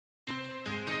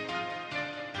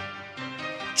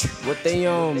What they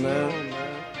on, man?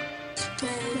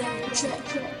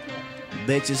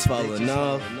 Bitches falling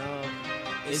off.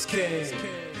 It's King.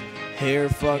 Hair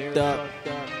fucked up.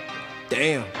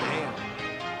 Damn.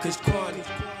 Kush'Quanny.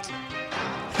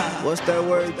 What's that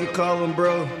word you call him,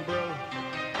 bro?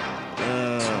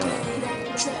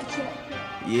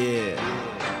 Yeah.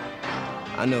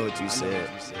 I know what you said.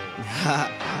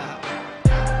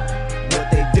 What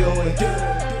they doing?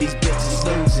 These bitches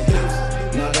losing.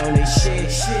 Not on they shit.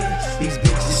 These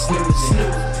bitches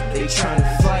snoozing. They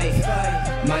tryna fight.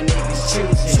 My niggas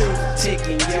choosing.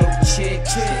 Taking your chick.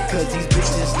 Cause these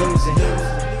bitches losing.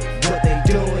 What they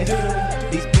doing?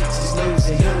 These bitches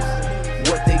losing.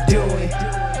 What they doing?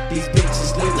 These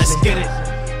bitches losing. Let's get it.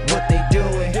 What they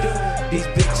doing? These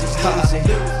bitches losing.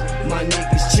 My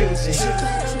niggas choosing.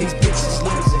 These bitches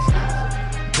losing.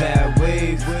 Bad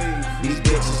wave. These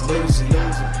bitches losing.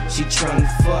 She tryna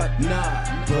fuck,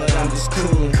 but I'm just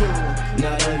coolin'.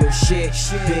 Not on your shit,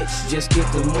 bitch. Just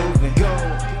get the moving.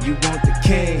 You want the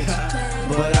king,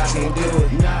 but I can't do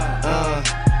it.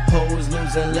 Hoes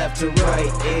losing left to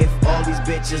right. If all these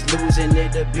bitches losing,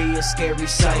 it'll be a scary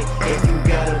sight. If you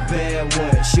got a bad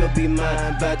one, she'll be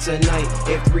mine by tonight.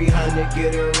 If 300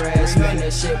 get her ass, man,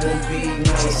 that shit won't be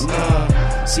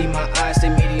nice. See my eyes, they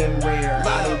medium rare.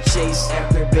 I don't chase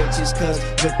after bitches, cause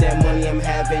with that money I'm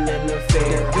having an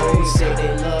affair. Hoes say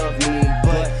they love me,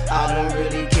 but I don't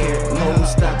really care.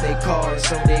 Hoes stop their cars,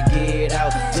 so they get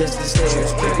out just to stare.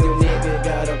 If your nigga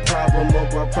got a problem,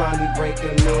 or I probably break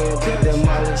him in. We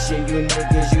demolishing you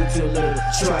niggas, you too little.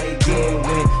 Try again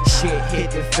when shit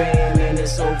hit the fan, and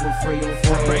it's over for your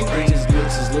friends. These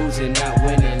bitches losing, not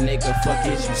winning, nigga. Fuck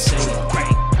is you saying?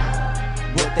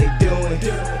 What they doing?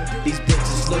 These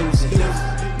bitches losing.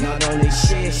 Not on they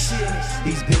shit.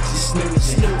 These bitches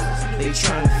snoozing. They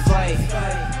tryna fight.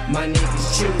 My niggas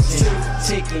choosing.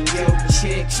 Taking your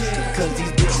chick. Cause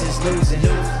these bitches losing.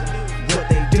 What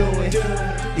they doing?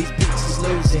 These bitches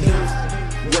losing.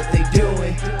 What they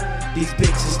doing? These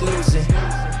bitches losing.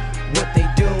 What they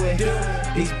doing?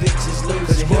 These bitches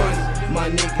losing. My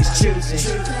niggas choosing.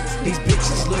 These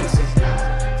bitches losing.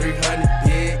 300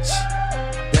 bitch.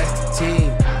 That's the team.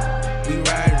 We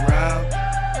riding around.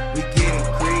 We getting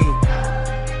green.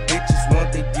 Bitches want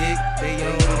they dick. They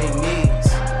on their knees.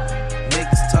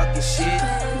 Niggas talking shit.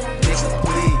 Nigga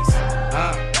please.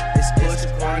 It's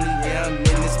Kush'Quanny. Yeah, I'm in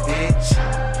this bitch.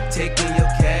 Taking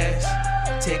your cash.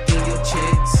 Taking your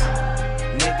chicks.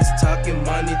 Niggas talking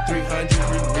money, 300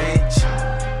 we rich.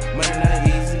 Money not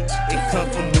easy, it come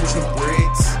from moving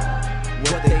bricks.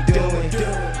 What they doing?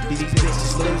 These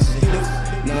bitches losing.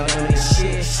 Not on their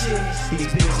shit.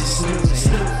 These bitches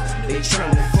snoozing. They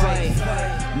tryna fight.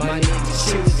 My niggas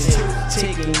choosing.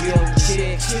 Taking your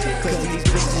chick. Cause these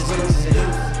bitches losing.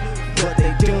 What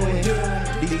they doing?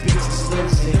 These bitches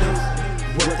losing.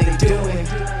 What they doing?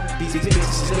 These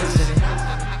bitches losing.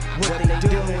 What they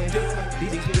doing?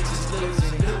 These bitches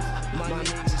losing. My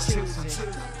niggas choosing.